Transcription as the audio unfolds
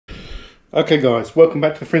Okay guys, welcome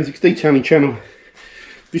back to the Forensics Detailing channel.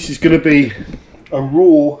 This is going to be a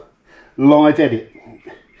raw live edit.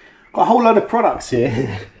 Got a whole load of products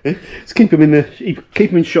here. Let's keep them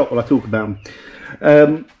in shot while I talk about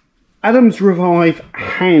them. Adams Revive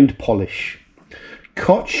hand polish,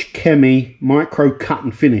 Koch Chemie micro cut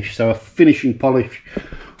and finish, so a finishing polish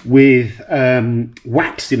with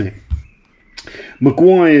wax in it.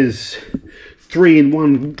 Meguiars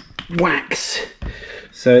 3-in-1 wax,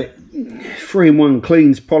 so 3-in-1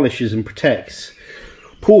 cleans, polishes and protects.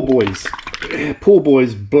 Poorboys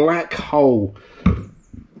BlackHole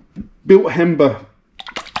Bilt Hamber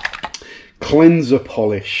cleanser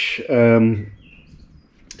polish.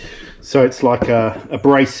 So it's like a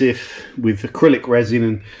abrasive with acrylic resin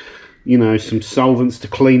and, you know, some solvents to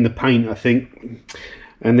clean the paint, I think.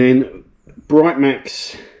 And then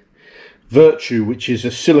Britemax Virtue, which is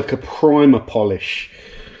a silica primer polish.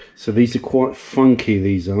 So these are quite funky,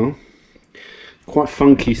 these are. Quite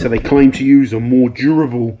funky, so they claim to use a more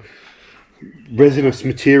durable resinous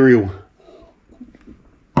material,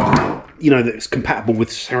 you know, that's compatible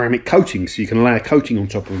with ceramic coating, so you can lay a coating on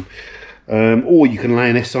top of them. Or you can lay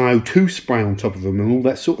an SiO2 spray on top of them and all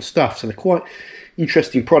that sort of stuff. So they're quite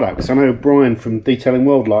interesting products. I know Brian from Detailing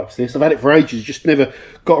World likes this. I've had it for ages, just never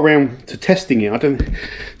got around to testing it. I don't,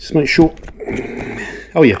 just make sure.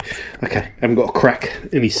 Oh yeah, okay, I haven't got to crack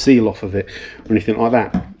any seal off of it or anything like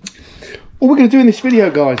that. What we're going to do in this video,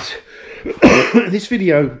 guys, this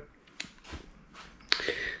video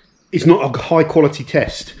is not a high quality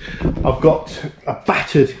test. I've got a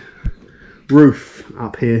battered roof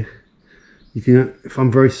up here. You can, if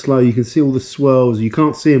I'm very slow, you can see all the swirls. You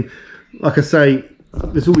can't see them. Like I say,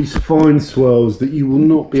 there's all these fine swirls that you will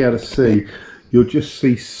not be able to see. You'll just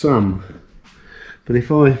see some. But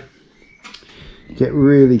if I get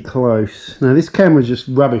really close, now this camera's just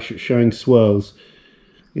rubbish at showing swirls.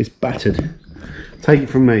 It's battered. Take it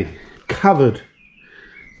from me. Covered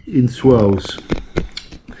in swirls.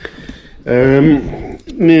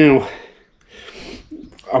 Now,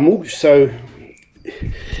 I'm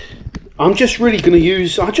just really going to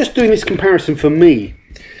use, I'm just doing this comparison for me,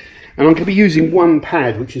 and I'm going to be using one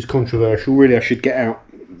pad, which is controversial. Really, I should get out,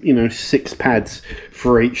 you know, 6 pads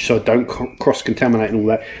for each, so I don't cross-contaminate and all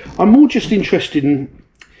that. I'm more just interested in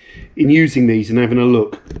using these and having a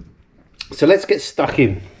look. So let's get stuck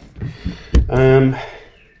in. So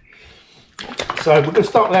we're going to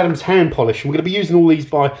start with Adam's hand polish, and we're going to be using all these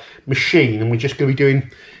by machine, and we're just going to be doing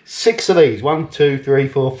 6 of these. 1, 2, 3,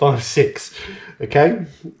 4, 5, 6. Okay,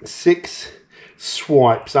 6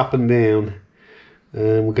 swipes up and down.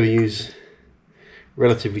 And we're going to use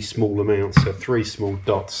relatively small amounts, so 3 small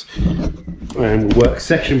dots, and we'll work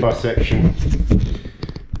section by section.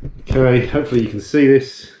 Okay, hopefully you can see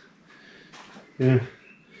this. Yeah,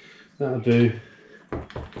 that'll do.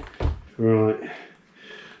 Right,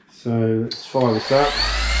 so let's fire this up.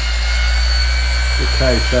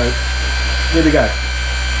 Okay, so here we go.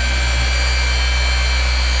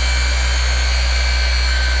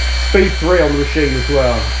 Speed 3 on the machine as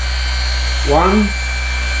well. 1,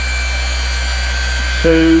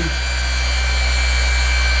 2,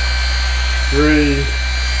 3,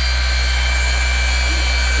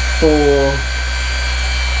 4,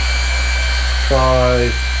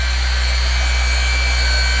 5,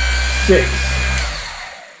 6.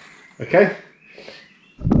 Okay,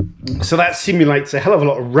 so that simulates a hell of a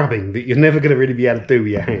lot of rubbing that you're never going to really be able to do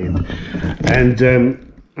with your hand. And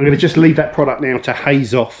I'm going to just leave that product now to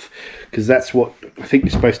haze off, because that's what I think you're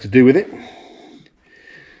supposed to do with it.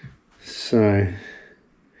 So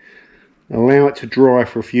allow it to dry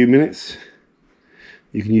for a few minutes.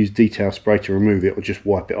 You can use detail spray to remove it or just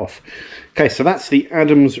wipe it off. Okay, so that's the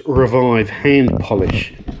Adams Revive hand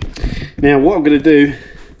polish. Now what I'm going to do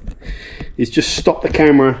is just stop the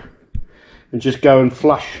camera and just go and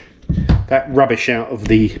flush that rubbish out of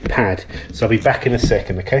the pad. So I'll be back in a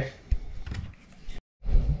second, okay?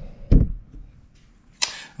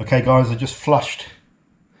 Okay guys, I just flushed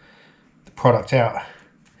the product out,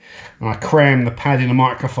 and I crammed the pad in a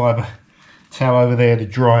microfiber towel over there to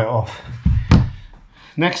dry it off.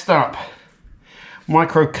 Next up,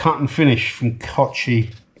 micro cut and finish from Koch Chemie.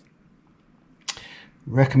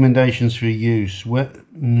 Recommendations for use: wet,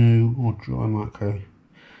 new or dry micro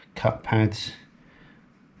cut pads.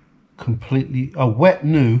 Completely, wet,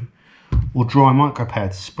 new or dry micro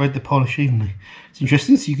pads. Spread the polish evenly. It's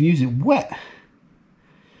interesting, so you can use it wet.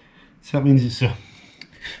 So that means there's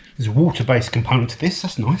a water-based component to this.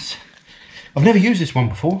 That's nice. I've never used this one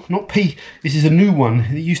before. Not P. This is a new one.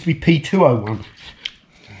 It used to be P201.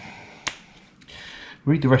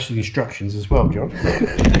 Read the rest of the instructions as well, John.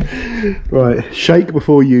 Right. Shake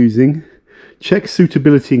before using. Check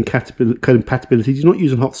suitability and compatibility. Do not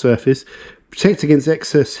use on hot surface. Protect against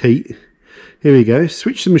excess heat. Here we go.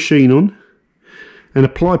 Switch the machine on and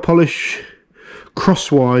apply polish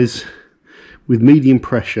crosswise with medium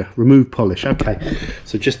pressure. Remove polish. Okay,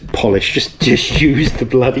 so just polish. Just use the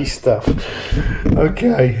bloody stuff.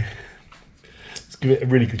 Okay, let's give it a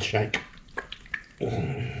really good shake.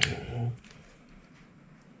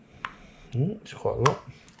 It's quite a lot.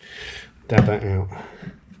 Dab that out.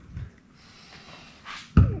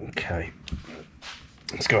 Okay,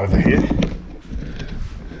 let's go over here.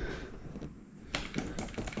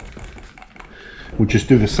 We'll just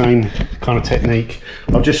do the same kind of technique.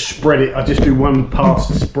 I'll just spread it. I just do one pass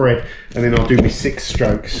to spread, and then I'll do my 6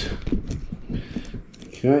 strokes.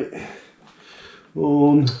 Okay.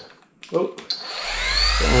 On. Oh.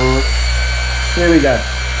 Here we go.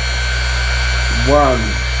 1.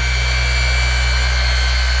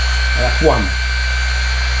 That's 1.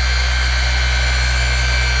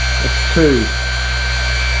 That's 2.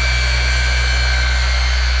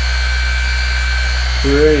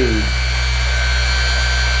 3.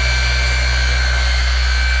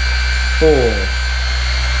 4,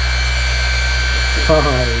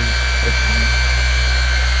 5,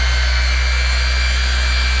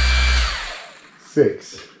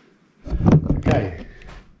 6. Okay,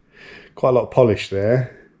 quite a lot of polish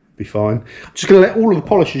there. Be fine. I'm just going to let all of the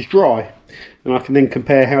polishes dry, and I can then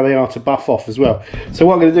compare how they are to buff off as well. So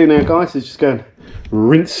what I'm going to do now, guys, is just go and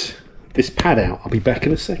rinse this pad out. I'll be back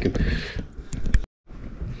in a second.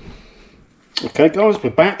 Okay, guys,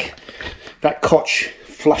 we're back. That Koch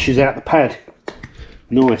flushes out the pad.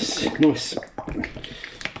 Nice, nice.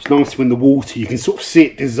 It's nice when the water, you can sort of see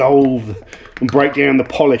it dissolve and break down the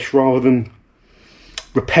polish rather than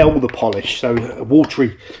repel the polish. So a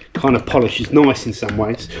watery kind of polish is nice in some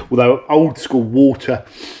ways, although old school water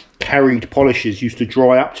carried polishes used to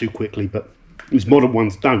dry up too quickly, but these modern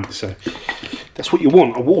ones don't. So that's what you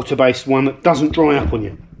want, a water-based one that doesn't dry up on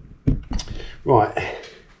you. Right.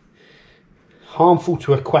 Harmful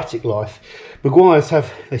to aquatic life. Meguiars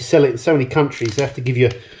they sell it in so many countries, they have to give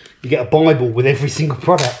you get a Bible with every single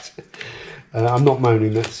product. I'm not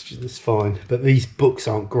moaning, that's fine, but these books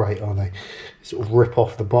aren't great, are they? They sort of rip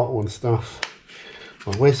off the bottle and stuff.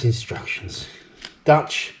 Right, where's the instructions?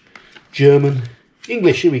 Dutch, German,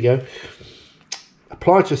 English, here we go.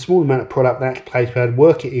 Apply to a small amount of product, that place pad,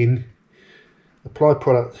 work it in, apply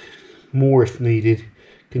product more if needed.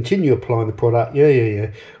 Continue applying the product.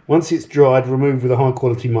 Yeah. Once it's dried, remove with a high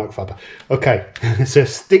quality microfiber. Okay, so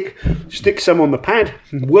stick some on the pad,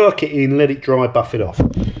 work it in, let it dry, buff it off.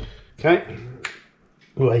 Okay.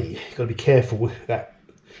 Wait, you've got to be careful with that.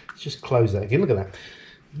 Let's just close that again. Look at that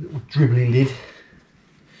little dribbly lid.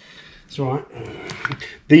 It's all right.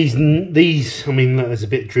 These. I mean, there's a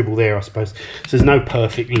bit of dribble there, I suppose. So there's no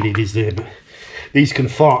perfect lid, is there? But these can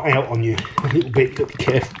fart out on you a little bit. You've got to be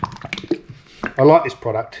careful. I like this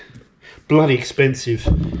product. Bloody expensive.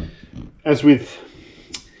 As with,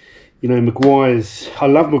 you know, Meguiars. I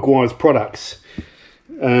love Meguiars products.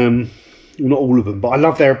 Well, not all of them, but I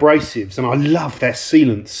love their abrasives and I love their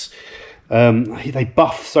sealants. They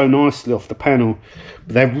buff so nicely off the panel,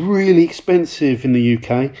 but they're really expensive in the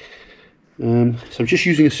UK. So I'm just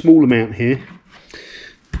using a small amount here.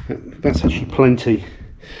 That's actually plenty.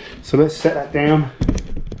 So let's set that down.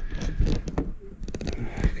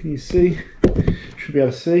 Can you see? Should be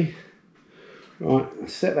able to see. Right,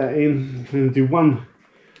 set that in. I'm going to do one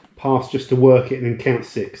pass just to work it and then count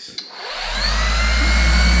 6.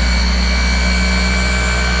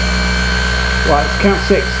 Right, let's count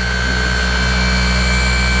 6.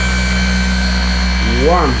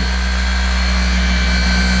 1,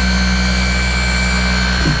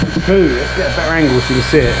 2, let's get a better angle so you can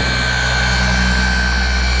see it.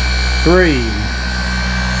 3,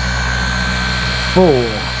 4,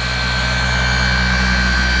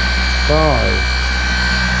 5,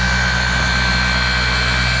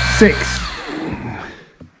 6.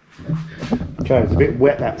 Okay, it's a bit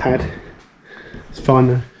wet, that pad. It's fine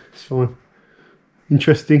though, it's fine.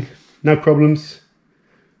 Interesting, no problems.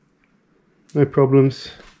 No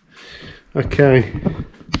problems. Okay.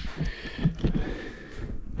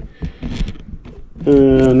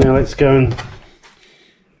 Now let's go and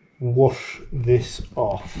wash this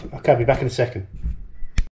off. Okay, I'll be back in a second.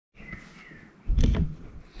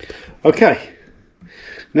 Okay,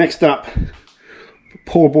 next up,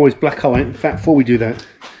 Poorboys BlackHole. In fact, before we do that,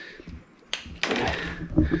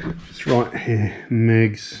 just right here,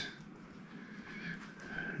 Megs,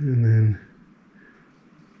 and then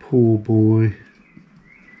Poorboy.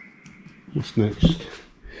 What's next?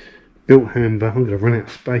 Bilt Hamber. I'm going to run out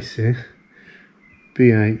of space here.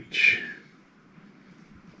 BH.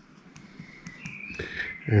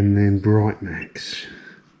 and then Britemax.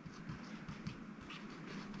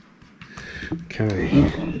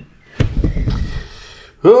 Okay.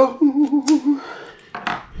 Oh,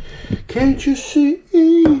 can't you see?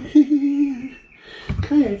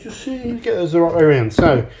 Can't you see? Get those the right way around.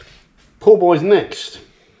 So, Poorboys next.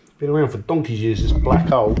 Been around for donkey's years, this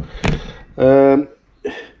BlackHole.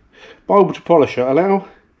 Bible to polisher.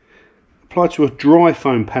 Apply to a dry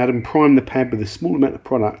foam pad and prime the pad with a small amount of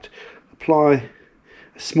product. Apply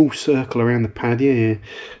a small circle around the pad, yeah.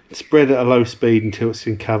 Spread at a low speed until it's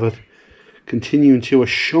been covered. Continue until a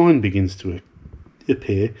shine begins to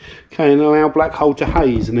appear. Okay, and allow BlackHole to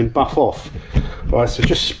haze and then buff off. Right, so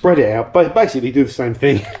just spread it out. But basically do the same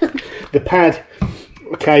thing. The pad,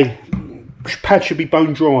 okay, pad should be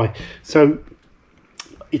bone dry. So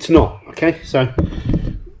it's not, okay? So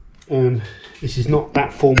this is not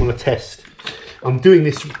that formal a test. I'm doing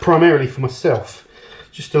this primarily for myself,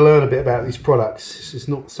 just to learn a bit about these products. This is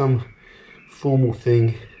not some formal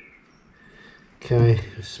thing. Okay,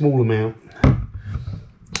 a small amount.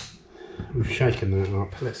 We've shaken that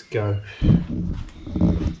up. Let's go.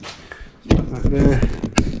 Put that there.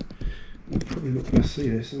 Probably not going to see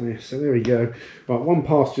this, are you? So there we go. Right, one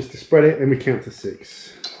pass just to spread it, then we count to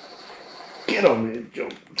 6. Get on there,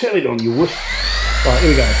 John. Turn it on, you wuss. Right,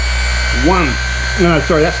 here we go. 1. No,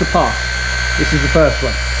 sorry, that's the pass. This is the first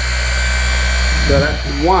one. So that's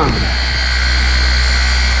 1.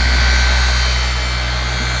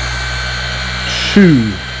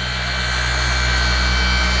 2.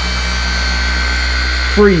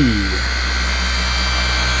 3.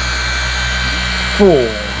 4.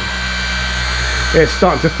 Yeah, it's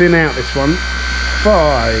starting to thin out, this one.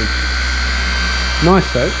 5.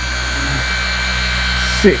 Nice though.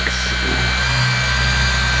 6.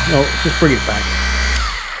 Oh, just bring it back.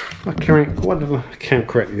 Why did I count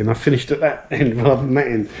correctly? And I finished at that end rather than that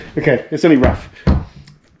end. Okay, it's only rough.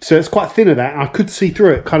 So it's quite thin of that. I could see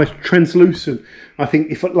through it, kind of translucent. I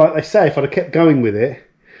think, if, like they say, if I'd have kept going with it,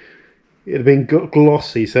 it'd have been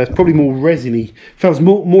glossy. So it's probably more resiny. Feels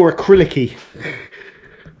more acrylic-y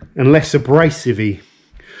and less abrasive-y.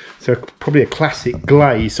 So probably a classic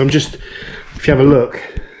glaze. So I'm just, if you have a look,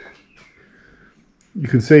 you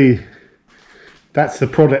can see that's the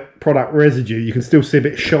product residue. You can still see a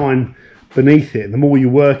bit of shine beneath it. And the more you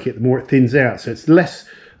work it, the more it thins out. So it's less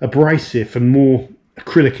abrasive and more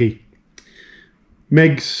acrylic-y.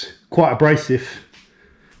 Meg's quite abrasive.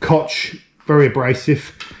 Koch, very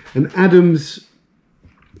abrasive. And Adams,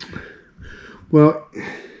 well,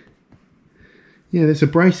 yeah, there's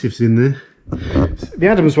abrasives in there. The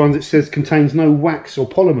Adams one, it says contains no wax or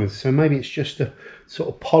polymers. So maybe it's just a sort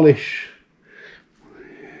of polish.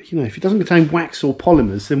 You know, if it doesn't contain wax or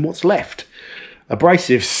polymers, then what's left?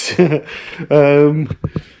 Abrasives.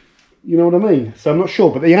 You know what I mean? So I'm not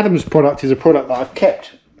sure, but the Adams product is a product that I've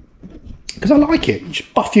kept because I like it. You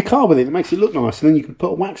just buff your car with it. It makes it look nice, and then you can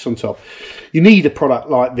put a wax on top. You need a product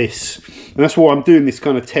like this, and that's why I'm doing this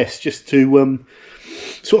kind of test, just to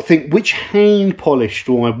sort of think which hand polish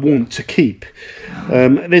do I want to keep.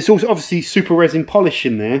 There's also obviously super resin polish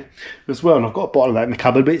in there as well, and I've got a bottle of that in the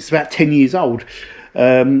cupboard, but it's about 10 years old.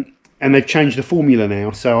 And they've changed the formula now,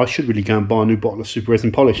 so I should really go and buy a new bottle of super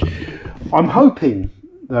resin polish. I'm hoping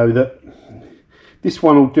though that this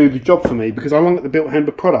one will do the job for me, because I like the Bilt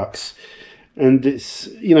Hamber products, and it's,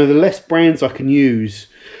 you know, the less brands I can use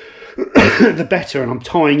the better, and I'm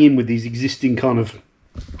tying in with these existing kind of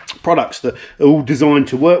products that are all designed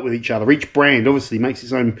to work with each other. Each brand obviously makes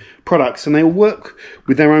its own products, and they all work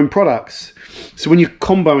with their own products. So when you're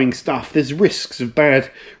comboing stuff, there's risks of bad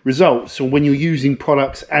results, or when you're using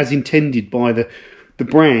products as intended by the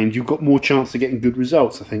brand, you've got more chance of getting good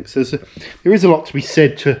results, I think. So there is a lot to be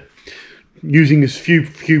said to using as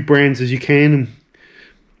few brands as you can. And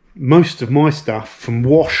most of my stuff, from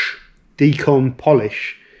wash, decon,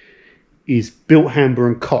 polish, is Bilt Hamber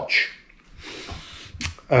and Koch.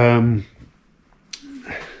 You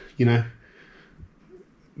know,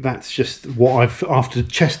 that's just what I've, after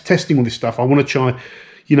testing all this stuff, I want to try.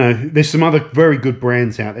 You know, there's some other very good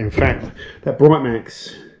brands out there. In fact, that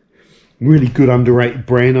Britemax, really good underrated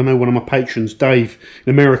brand. I know one of my patrons, Dave,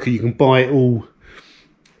 in America, you can buy it all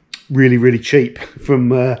really cheap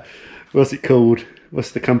from what's it called?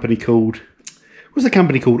 What's the company called? What's the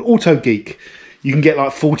company called? Auto Geek. You can get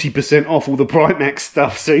like 40% off all the Britemax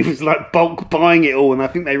stuff. So he was like bulk buying it all, and I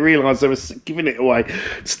think they realised they were giving it away.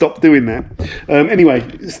 Stop doing that.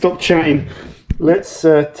 Anyway, stop chatting. Let's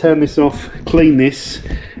turn this off, clean this,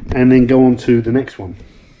 and then go on to the next one.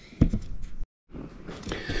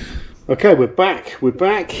 Okay, we're back.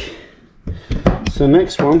 So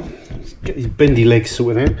next one, let's get these bendy legs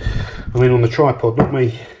sorted out. I mean on the tripod, not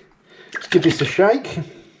me. Let's give this a shake.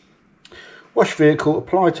 Wash vehicle,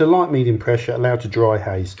 apply to light medium pressure, allow to dry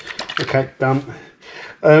haze. Okay, done.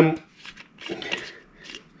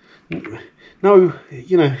 No,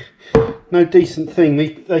 you know, no decent thing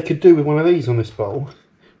they could do with one of these on this bottle.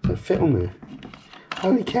 Does it fit on there?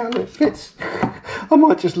 Holy cow, it fits. I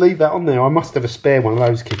might just leave that on there. I must have a spare one of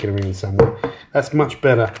those kicking around somewhere. That's much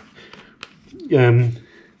better. You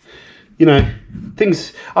know,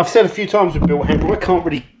 things I've said a few times with Bilt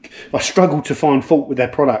Hamber, I struggle to find fault with their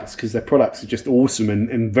products because their products are just awesome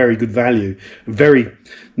and very good value.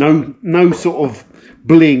 No sort of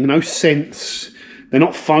bling, no scents. They're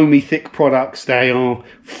not foamy thick products. They are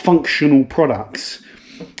functional products.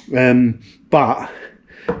 But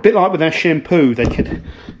a bit like with their shampoo, they could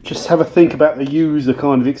just have a think about the user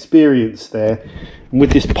kind of experience there. And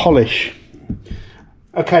with this polish,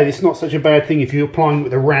 okay, it's not such a bad thing if you're applying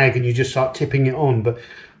with a rag and you just start tipping it on, but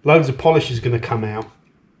loads of polish is going to come out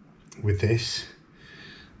with this.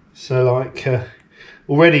 So like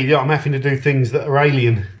already I'm having to do things that are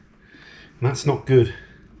alien, and that's not good.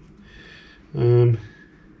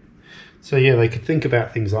 So yeah, they could think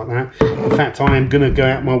about things like that. In fact, I am going to go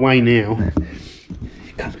out my way now.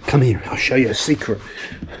 Come here, I'll show you a secret.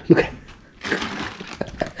 Look at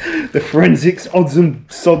the forensics odds and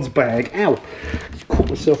sods bag. Ow! Caught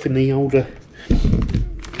myself in the older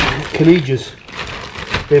Canadians.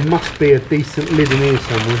 There must be a decent lid in here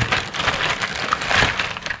somewhere.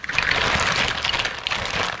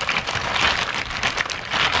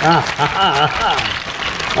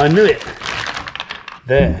 I knew it.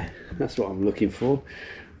 There, that's what I'm looking for.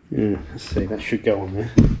 Yeah, let's see, that should go on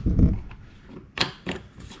there.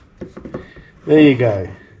 There you go.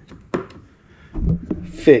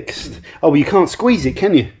 Fixed. Oh, well, you can't squeeze it,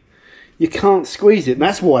 can you? You can't squeeze it.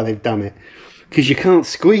 That's why they've done it, because you can't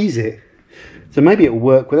squeeze it. So maybe it'll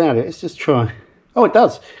work without it. Let's just try. Oh, it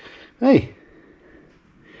does. Hey,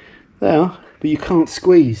 there. But you can't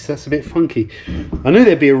squeeze. That's a bit funky. I knew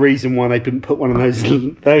there'd be a reason why they didn't put one of those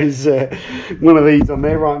one of these on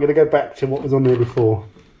there. Right, I'm going to go back to what was on there before.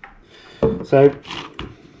 So,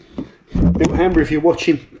 Bilt Hamber, if you're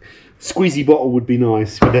watching, squeezy bottle would be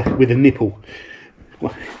nice with a nipple.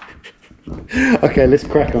 Okay, let's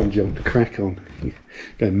crack on, John. Crack on.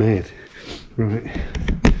 Go mad. Right.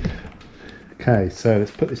 Okay, so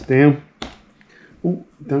let's put this down. Oh,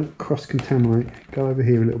 don't cross-contaminate. Go over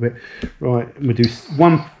here a little bit. Right, I'm going to do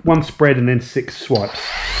one spread and then 6 swipes.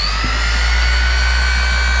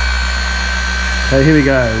 Okay, here we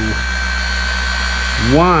go.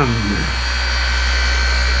 1.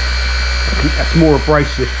 I think that's more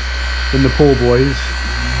abrasive than the Poorboys.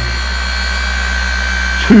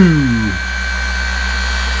 2.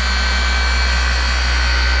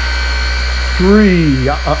 3.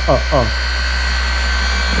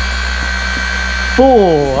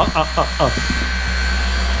 4.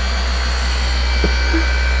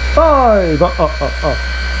 5.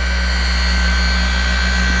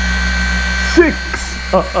 6.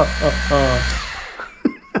 Do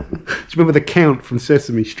you remember the Count from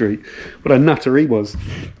Sesame Street? What a nutter he was.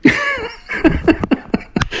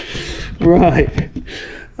 Right.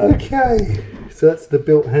 Okay. So that's the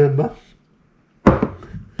Bilt Hamber.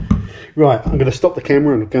 Right, I'm going to stop the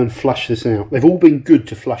camera and go and flush this out. They've all been good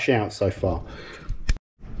to flush out so far.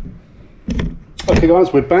 Okay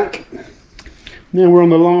guys, we're back. Now we're on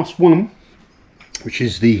the last one, which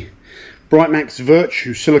is the Britemax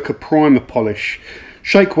Virtue Silica Primer Polish.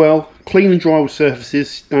 Shake well, clean and dry all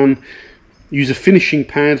surfaces, done. Use a finishing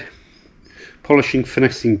pad, polishing,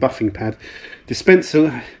 finessing, buffing pad.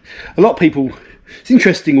 Dispenser, a lot of people, it's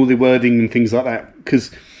interesting all the wording and things like that,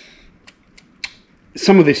 because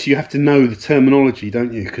some of this you have to know the terminology,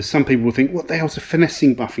 don't you? Because some people will think, what the hell's a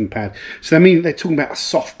finessing buffing pad? So I mean, they're talking about a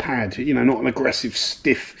soft pad, you know, not an aggressive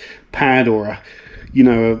stiff pad, or a, you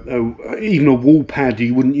know, even a wall pad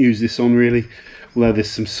you wouldn't use this on really, although there's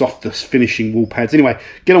some softer finishing wall pads. Anyway,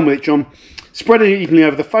 get on with it, John. Spread it evenly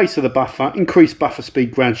over the face of the buffer, increase buffer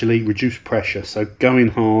speed gradually, reduce pressure, so go in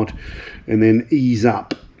hard and then ease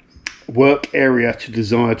up. Work area to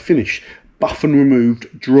desired finish. Buff and removed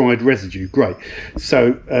dried residue. Great.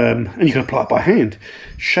 So, and you can apply it by hand.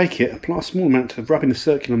 Shake it, apply a small amount to rub in a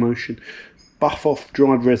circular motion. Buff off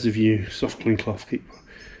dried residue, soft clean cloth. Keep.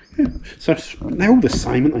 Yeah. So they're all the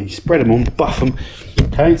same, aren't they? You spread them on, buff them.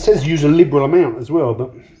 Okay, it says use a liberal amount as well,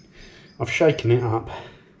 but I've shaken it up.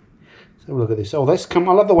 Let's have a look at this. Oh, I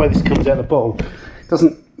love the way this comes out of the bottle. It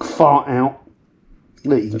doesn't fart out.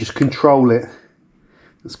 Look, you can just control it.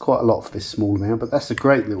 That's quite a lot for this small amount, but that's a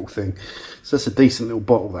great little thing. So that's a decent little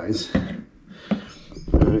bottle, that is.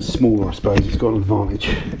 It's smaller, I suppose. It's got an advantage.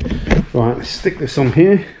 Right, let's stick this on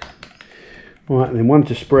here. Right, and then 1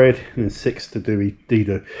 to spread, and then 6 to do.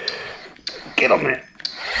 Get on there.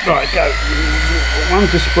 Right, go. One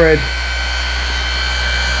to spread.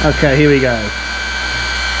 Okay, here we go.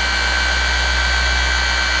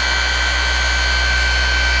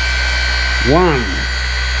 One.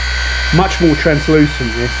 Much more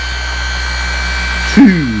translucent, this.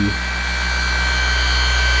 Two.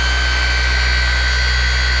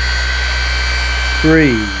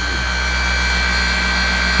 Three.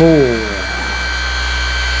 Four.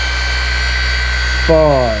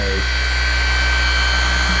 Five.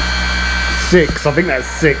 Six. I think that's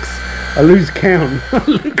six. I lose count. I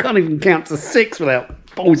can't even count to six without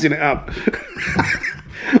ballsing it up.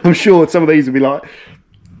 I'm sure some of these will be like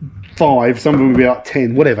 5, some of them will be like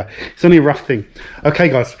 10, whatever. It's only a rough thing. Okay,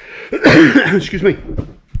 guys. Excuse me.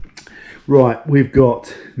 Right, we've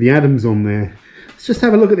got the Adams on there. Let's just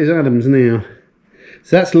have a look at these Adams now.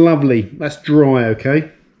 So that's lovely. That's dry,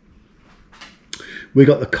 okay. We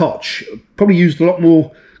got the Koch. Probably used a lot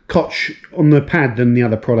more Koch on the pad than the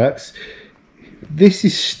other products. This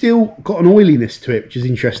is still got an oiliness to it, which is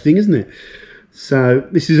interesting, isn't it? So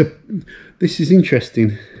this is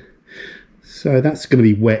interesting. So that's going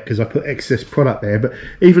to be wet because I put excess product there. But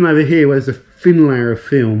even over here, where there's a thin layer of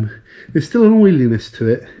film, there's still an oiliness to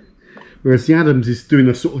it. Whereas the Adams is doing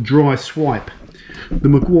a sort of dry swipe. The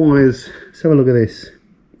Meguiars, let's have a look at this.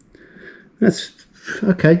 That's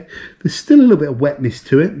okay. There's still a little bit of wetness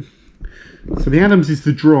to it. So the Adams is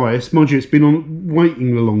the driest. Mind you, it's been on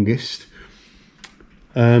waiting the longest.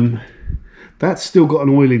 That's still got an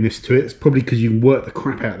oiliness to it. It's probably because you can work the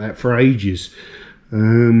crap out of that for ages.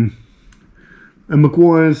 And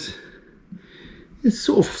Meguiars is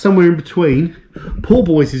sort of somewhere in between.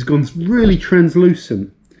 Poorboys has gone really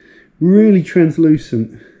translucent. Really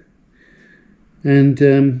translucent. And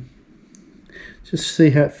just see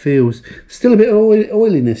how it feels. Still a bit of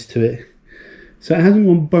oiliness to it. So it hasn't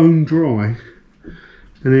gone bone dry.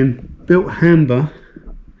 And then Bilt Hamber,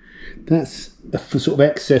 that's a sort of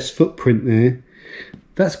excess footprint there.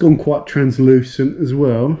 That's gone quite translucent as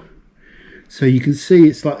well. So you can see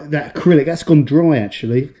it's like that acrylic, that's gone dry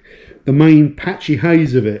actually. The main patchy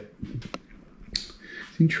haze of it. It's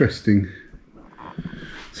interesting.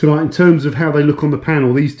 So like in terms of how they look on the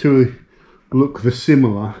panel, these two look the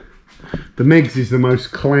similar. The Megs is the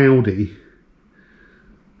most cloudy.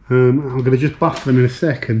 I'm going to just buff them in a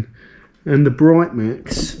second. And the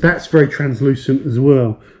Britemax, that's very translucent as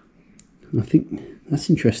well. I think that's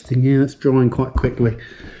interesting. Yeah, that's drying quite quickly.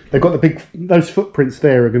 They've got the big, those footprints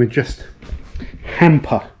there are going to just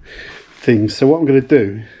hamper things. So what I'm going to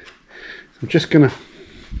do, I'm just going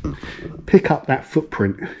to pick up that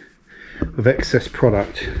footprint of excess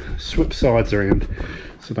product, swip sides around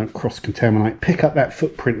so don't cross contaminate. Pick up that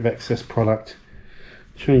footprint of excess product,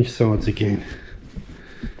 change sides again,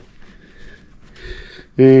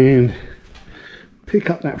 and pick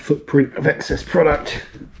up that footprint of excess product,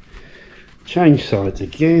 change sides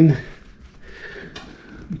again,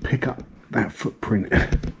 pick up that footprint.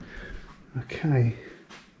 Okay,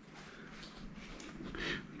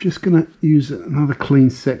 I'm just going to use another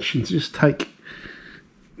clean section to just take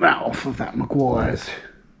that off of that Meguiars.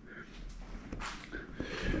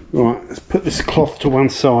 Right, let's put this cloth to one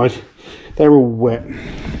side. They're all wet.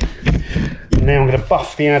 Now I'm going to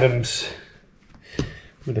buff the Adams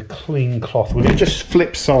with a clean cloth. We'll just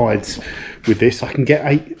flip sides with this. I can get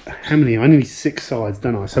 8, how many? I need 6 sides,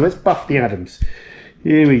 don't I? So let's buff the Adams.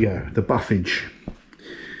 Here we go, the buffage.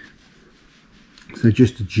 So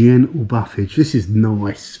just a gentle buffage. This is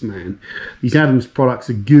nice, man. These Adams products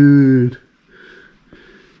are good.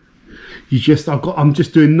 I'm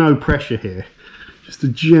just doing no pressure here. Just a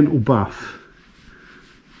gentle buff.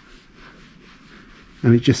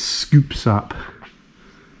 And it just scoops up.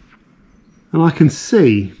 And I can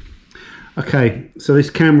see, okay, so this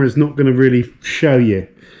camera is not going to really show you.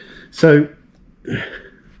 So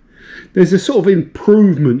there's a sort of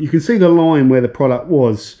improvement. You can see the line where the product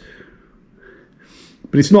was,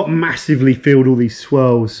 but it's not massively filled all these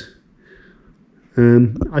swirls.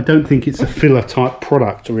 I don't think it's a filler type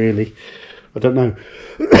product really. I don't know.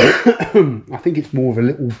 I think it's more of a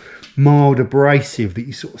little mild abrasive that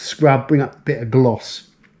you sort of scrub, bring up a bit of gloss.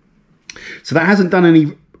 So that hasn't done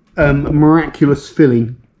any miraculous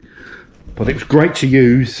filling, but it was great to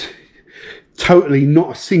use. Totally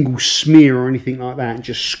not a single smear or anything like that. It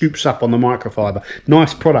just scoops up on the microfiber.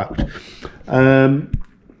 Nice product.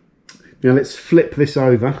 Now let's flip this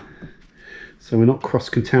over so we're not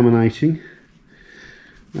cross-contaminating.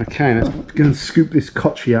 Okay, let's go and scoop this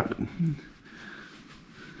Koch up.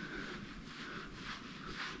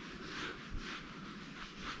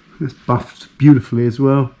 That's buffed beautifully as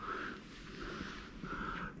well.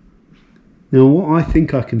 Now what I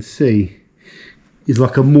think I can see is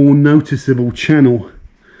like a more noticeable channel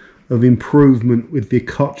of improvement with the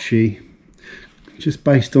Koch, just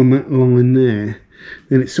based on that line there.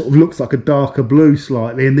 Then it sort of looks like a darker blue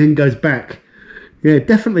slightly and then goes back. Yeah,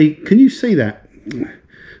 definitely. Can you see that?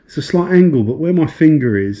 It's a slight angle, but where my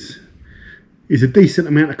finger is a decent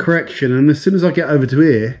amount of correction, and as soon as I get over to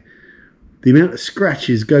here, the amount of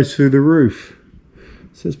scratches goes through the roof.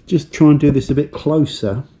 So let's just try and do this a bit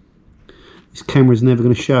closer. This camera's never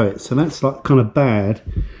going to show it, so that's like kind of bad,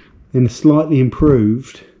 then slightly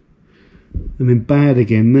improved, and then bad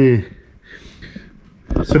again there.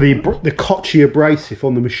 So the Koch abrasive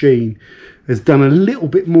on the machine has done a little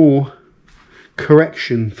bit more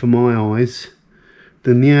correction for my eyes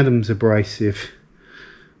than the Adams abrasive.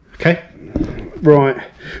 Okay, right,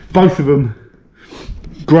 both of them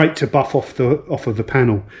great to buff off of the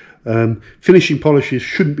panel. Finishing polishes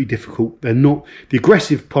shouldn't be difficult. They're not. The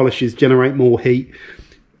aggressive polishes generate more heat.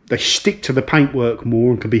 They stick to the paintwork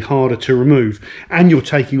more and can be harder to remove, and you're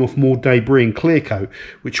taking off more debris and clear coat,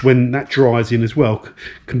 which when that dries in as well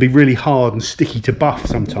can be really hard and sticky to buff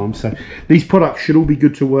sometimes. So these products should all be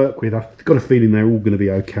good to work with. I've got a feeling they're all going to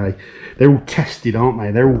be okay. They're all tested, aren't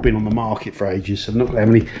they? They're all been on the market for ages, so they're not going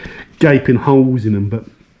to have any gaping holes in them. But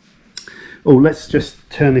oh, let's just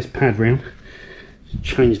turn this pad round,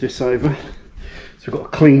 change this over. So we've got a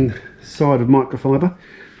clean side of microfiber.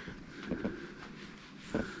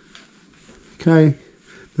 Okay,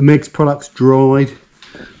 the Megs products dried.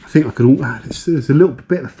 I think I can. There's a little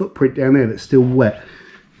bit of footprint down there that's still wet.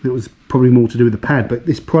 It was probably more to do with the pad, but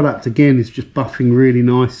this product again is just buffing really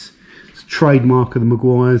nice. It's a trademark of the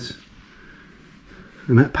Meguiars,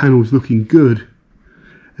 and that panel's looking good.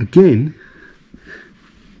 Again,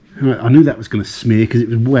 I knew that was going to smear because it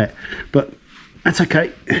was wet, but that's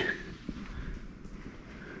okay.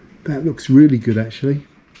 That looks really good actually.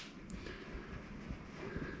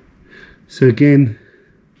 So again,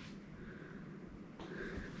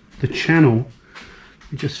 the channel,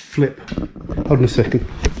 you just flip. Hold on a second.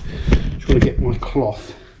 Trying to get my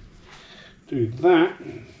cloth. Do that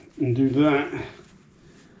and do that.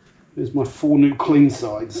 There's my 4 new clean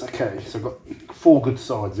sides. Okay, so I've got 4 good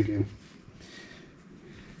sides again.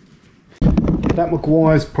 That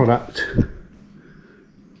Meguiars product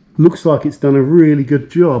looks like it's done a really good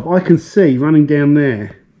job. I can see running down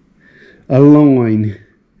there a line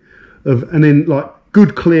of, and then like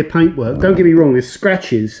good clear paintwork. Don't get me wrong, there's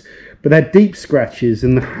scratches, but they're deep scratches,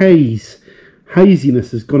 and the haziness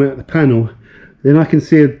has gone out of the panel. Then I can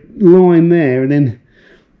see a line there, and then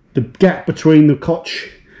the gap between the Koch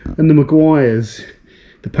and the Meguiars,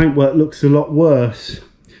 the paintwork looks a lot worse.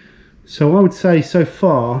 So I would say so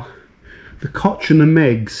far the Koch and the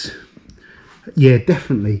Megs, yeah,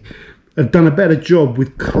 definitely have done a better job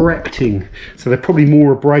with correcting. So they're probably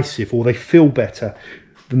more abrasive, or they feel better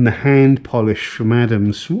than the hand polish from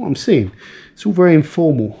Adams. From what I'm seeing, it's all very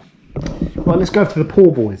informal. Right, let's go for the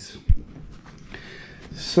Poorboys.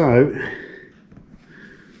 So,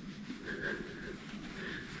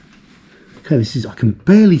 okay, this is, I can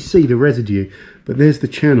barely see the residue, but there's the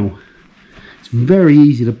channel. It's very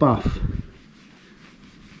easy to buff.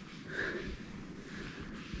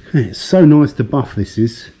 It's so nice to buff, this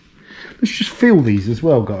is. Let's just feel these as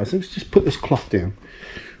well, guys. Let's just put this cloth down.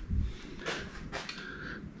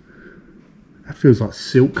 That feels like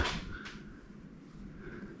silk.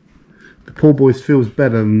 The Poorboys feels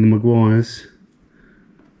better than the Meguiars.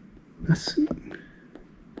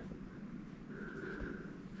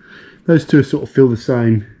 Those two sort of feel the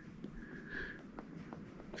same.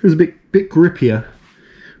 Feels a bit grippier,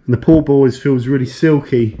 and the Poorboys feels really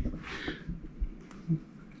silky.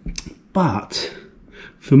 But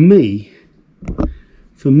for me,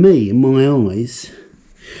 in my eyes,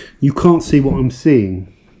 you can't see what I'm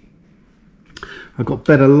seeing. I've got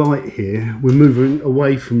better light here. We're moving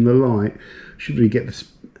away from the light. Should we get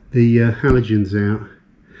the halogens out?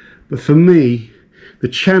 But for me, the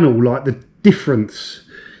channel, like the difference,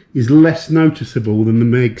 is less noticeable than the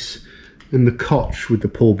Megs and the Koch with the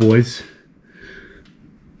Poorboys.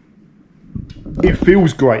 It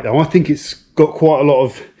feels great though. I think it's got quite a lot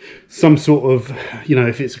of some sort of, you know,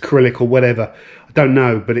 if it's acrylic or whatever, I don't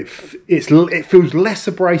know, but it feels less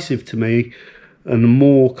abrasive to me and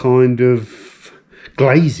more kind of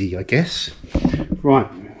glazy, I guess. Right,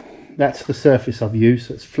 that's the surface I've used.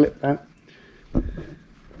 Let's flip that.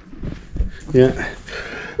 Yeah,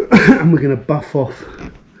 and we're going to buff off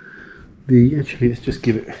the, actually let's just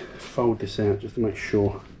give it, fold this out just to make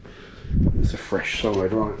sure it's a fresh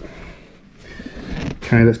side. Right,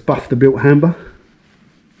 okay, let's buff the Bilt Hamber.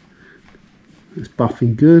 It's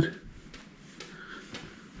buffing good.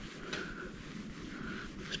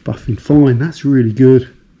 It's buffing fine. That's really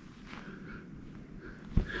good.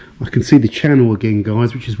 I can see the channel again,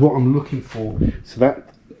 guys, which is what I'm looking for. So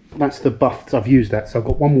that's the buff. I've used that, so I've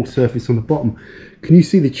got one more surface on the bottom. Can you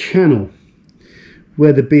see the channel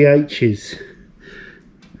where the BH is?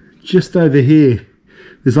 Just over here,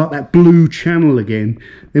 there's like that blue channel again.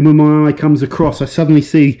 Then when my eye comes across, I suddenly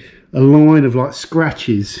see a line of like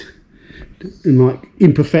scratches and like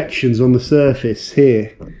imperfections on the surface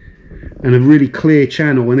here, and a really clear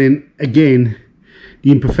channel, and then again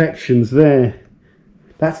the imperfections there.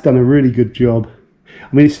 That's done a really good job.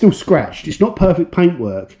 I mean, it's still scratched, it's not perfect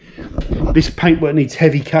paintwork. This paintwork needs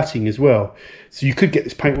heavy cutting as well, so you could get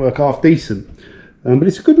this paintwork half decent. But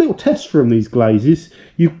it's a good little test from these glazes.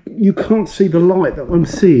 You can't see the light that I'm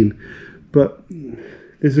seeing, but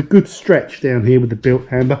there's a good stretch down here with the Bilt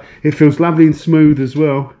Hamber. It feels lovely and smooth as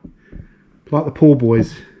well, like the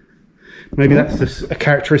Poorboys. Maybe that's just a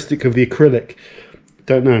characteristic of the acrylic,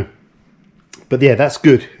 don't know. But yeah, that's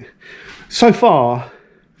good. So far,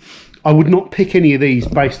 I would not pick any of these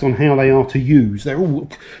based on how they are to use. They're all,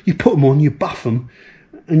 you put them on, you buff them,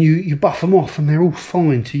 and you buff them off, and they're all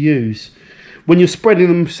fine to use. When you're spreading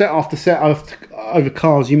them set after set over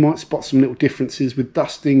cars, you might spot some little differences with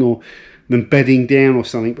dusting or them bedding down or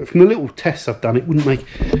something. But from the little tests I've done, it wouldn't make,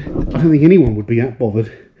 I don't think anyone would be that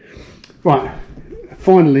bothered. Right,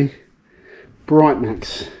 finally,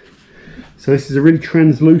 Britemax. So this is a really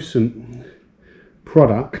translucent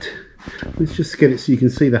product. Let's just get it so you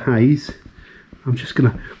can see the haze. I'm just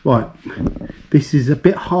gonna, right, this is a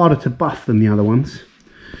bit harder to buff than the other ones.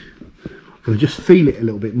 I'm gonna just feel it a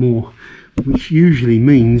little bit more, which usually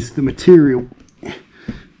means the material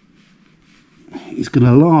is going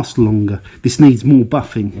to last longer. This needs more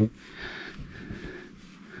buffing.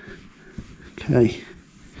 Okay,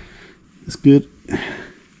 that's good.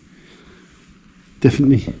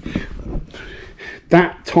 Definitely.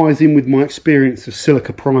 That ties in with my experience of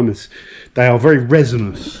silica primers. They are very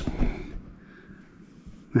resinous.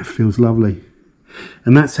 That feels lovely.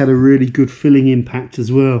 And that's had a really good filling impact as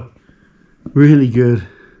well. Really good.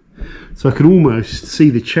 So I can almost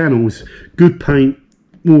see the channels. Good paint,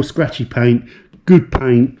 more scratchy paint, good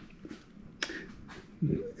paint.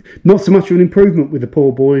 Not so much of an improvement with the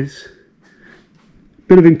Poorboys.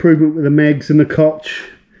 Bit of improvement with the Megs and the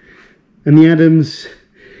Koch and the Adams.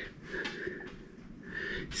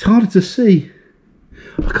 It's harder to see.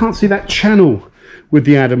 I can't see that channel with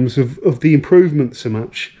the Adams of the improvement so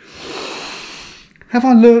much. Have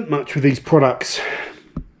I learnt much with these products?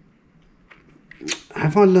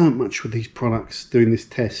 Have I learnt much with these products doing this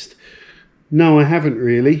test? No, I haven't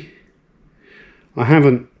really. I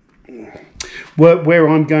haven't. Where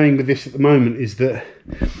I'm going with this at the moment is that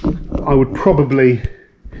I would probably,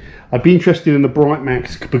 I'd be interested in the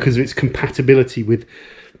Britemax because of its compatibility with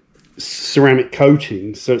ceramic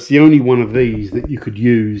coatings. So it's the only one of these that you could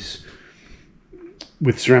use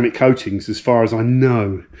with ceramic coatings as far as I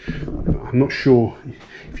know. I'm not sure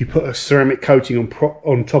if you put a ceramic coating on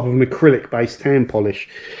top of an acrylic based hand polish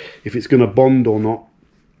if it's going to bond or not.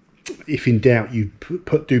 If in doubt, you'd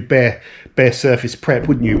do bare surface prep,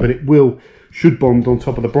 wouldn't you? But it should bond on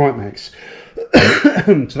top of the Britemax.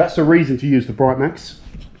 So that's the reason to use the Britemax.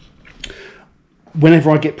 Whenever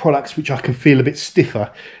I get products which I can feel a bit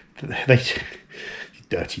stiffer, they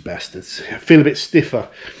dirty bastards, feel a bit stiffer,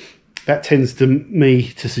 that tends to me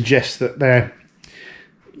to suggest that they're,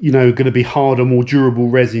 you know, going to be harder, more durable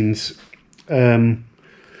resins. The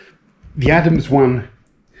Adams one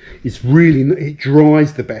is really, it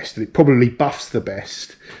dries the best and it probably buffs the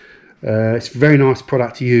best. It's a very nice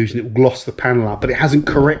product to use and it will gloss the panel up, but it hasn't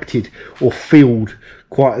corrected or filled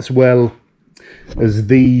quite as well as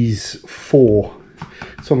these four.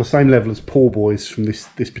 It's on the same level as Poorboys from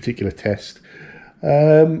this particular test.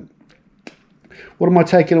 What am I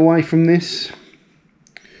taking away from this?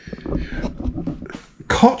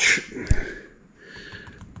 Koch,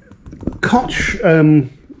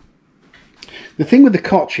 the thing with the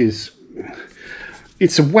Koch is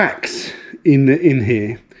it's a wax in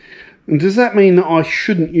here. And does that mean that I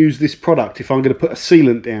shouldn't use this product if I'm going to put a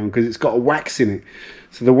sealant down because it's got a wax in it?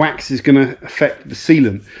 So the wax is going to affect the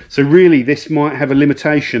sealant. So really this might have a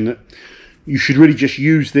limitation that you should really just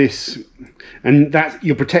use this and that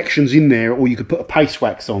your protection's in there, or you could put a paste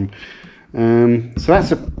wax on. So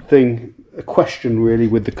that's a question really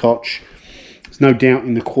with the Koch. There's no doubt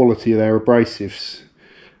in the quality of their abrasives.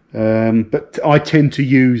 But I tend to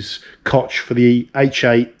use Koch for the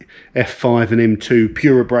H8, F5 and M2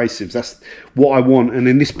 pure abrasives. That's what I want. And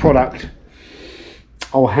in this product,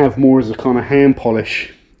 I'll have more as a kind of hand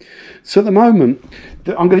polish. So at the moment,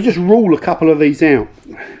 I'm going to just rule a couple of these out.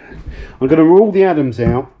 I'm going to rule the Adams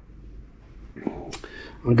out.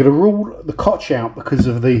 I'm going to rule the Koch out because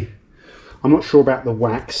of the, I'm not sure about the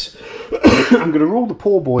wax. I'm going to rule the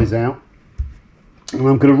Poorboys out, and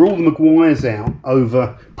I'm going to rule the Meguiars out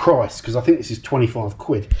over price, because I think this is 25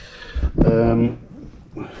 quid. Well,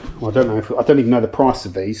 I don't know if, I don't even know the price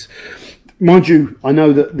of these. Mind you, I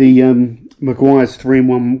know that the Meguiars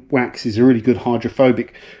 3-in-1 wax is a really good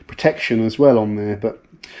hydrophobic protection as well on there, but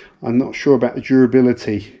I'm not sure about the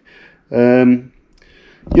durability. You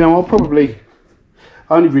know, I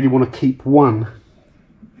only really want to keep one.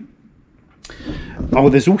 Oh,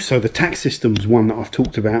 there's also the Tax Systems one that I've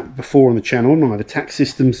talked about before on the channel, haven't I? The Tax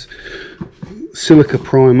Systems silica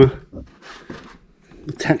primer.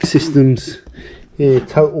 The Tax Systems, yeah,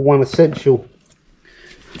 Total One Essential.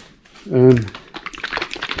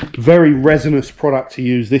 Very resinous product to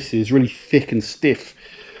use. This is really thick and stiff,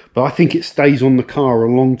 but I think it stays on the car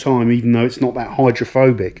a long time, even though it's not that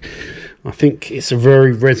hydrophobic. I think it's a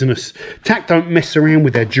very resinous. TAC don't mess around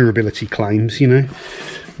with their durability claims, you know.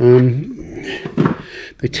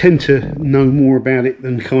 They tend to know more about it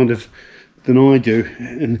than I do,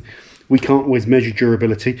 and we can't always measure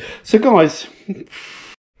durability. So guys,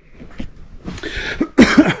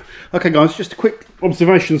 okay guys, just a quick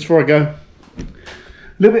observations before I go. A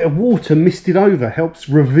little bit of water misted over helps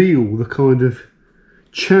reveal the kind of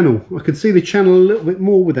channel. I can see the channel a little bit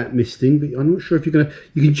more with that misting, but I'm not sure if you can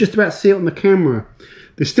just about see it on the camera.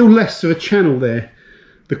 There's still less of a channel there.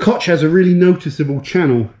 The Koch has a really noticeable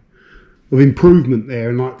channel of improvement there,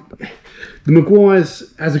 and like the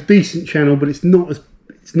Meguiars has a decent channel, but it's not as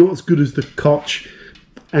good as the Koch.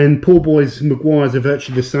 And Poorboys and Meguiars are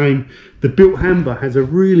virtually the same. The Bilt Hamber has a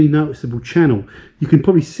really noticeable channel. You can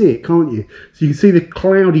probably see it, can't you? So you can see the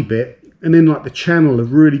cloudy bit, and then like the channel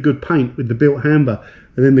of really good paint with the Bilt Hamber,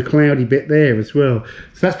 and then the cloudy bit there as well.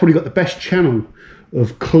 So that's probably got the best channel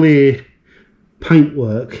of clear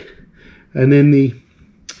paintwork. And then the,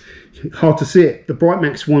 hard to see it, the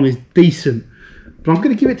Britemax one is decent. But I'm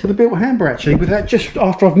going to give it to the Bilt Hamber actually, with that just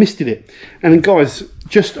after I've misted it. And then guys,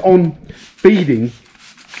 just on beading,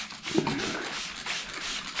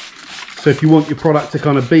 so if you want your product to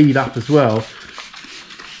kind of bead up as well,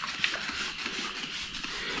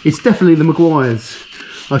 it's definitely the Meguiars.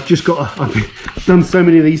 I've done so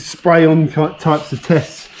many of these spray-on types of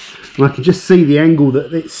tests, and I can just see the angle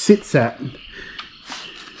that it sits at.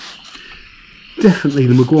 Definitely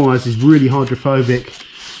the Meguiars is really hydrophobic.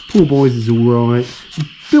 Poorboys is alright.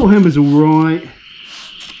 Bilt Hamber's alright.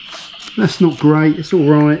 That's not great, it's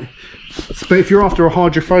alright. But if you're after a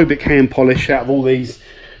hydrophobic hand polish out of all these,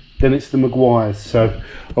 then it's the Meguiars. So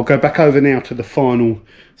I'll go back over now to the final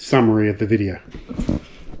summary of the video.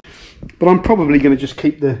 But I'm probably going to just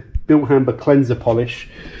keep the Bilt Hamber cleanser polish,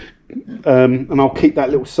 and I'll keep that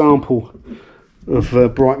little sample of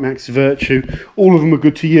Britemax Virtue. All of them are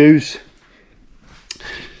good to use.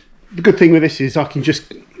 The good thing with this is I can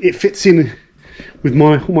just, it fits in with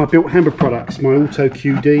all my Bilt Hamber products, my Auto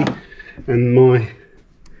QD and my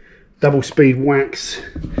double speed wax.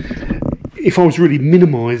 If I was really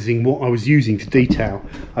minimising what I was using to detail,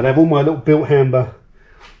 I'd have all my little Bilt Hamber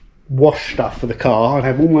wash stuff for the car, I'd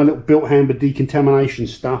have all my little Bilt Hamber decontamination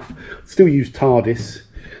stuff, still use TARDIS,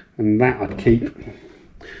 and that I'd keep. And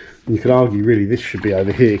you could argue really this should be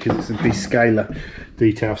over here because it's a descaler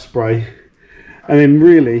detail spray. And then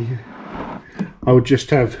really I would just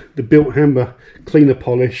have the Bilt Hamber cleaner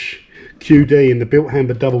polish QD and the Bilt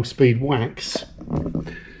Hamber double speed wax,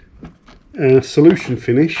 solution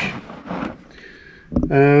finish,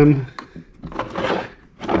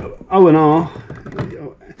 O&R,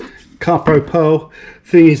 Carpro Pearl.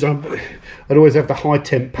 Thing is, I'd always have the high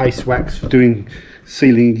temp paste wax for doing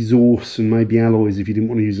sealing exhausts and maybe alloys if you didn't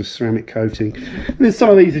want to use a ceramic coating. And then some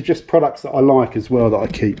of these are just products that I like as well that I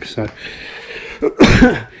keep. So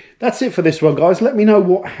that's it for this one, guys. Let me know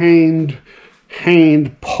what hand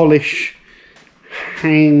polish,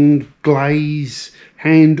 hand glaze,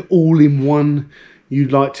 hand all-in-one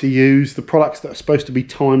you'd like to use. The products that are supposed to be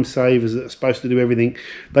time savers, that are supposed to do everything,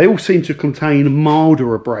 they all seem to contain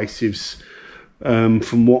milder abrasives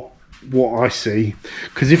from what I see.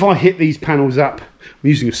 Because if I hit these panels up, I'm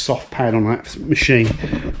using a soft pad on that machine,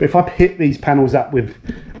 but if I hit these panels up with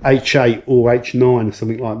H8 or H9 or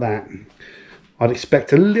something like that, I'd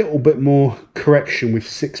expect a little bit more correction with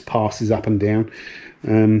 6 passes up and down,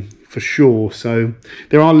 for sure. So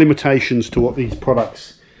there are limitations to what these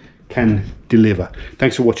products can deliver.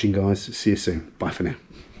 Thanks for watching, guys. See you soon. Bye for now.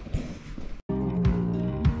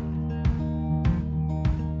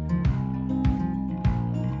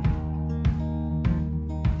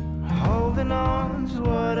 Holding on to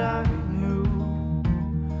what I knew,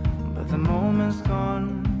 but the moment's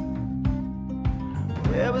gone.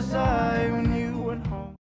 Where was I when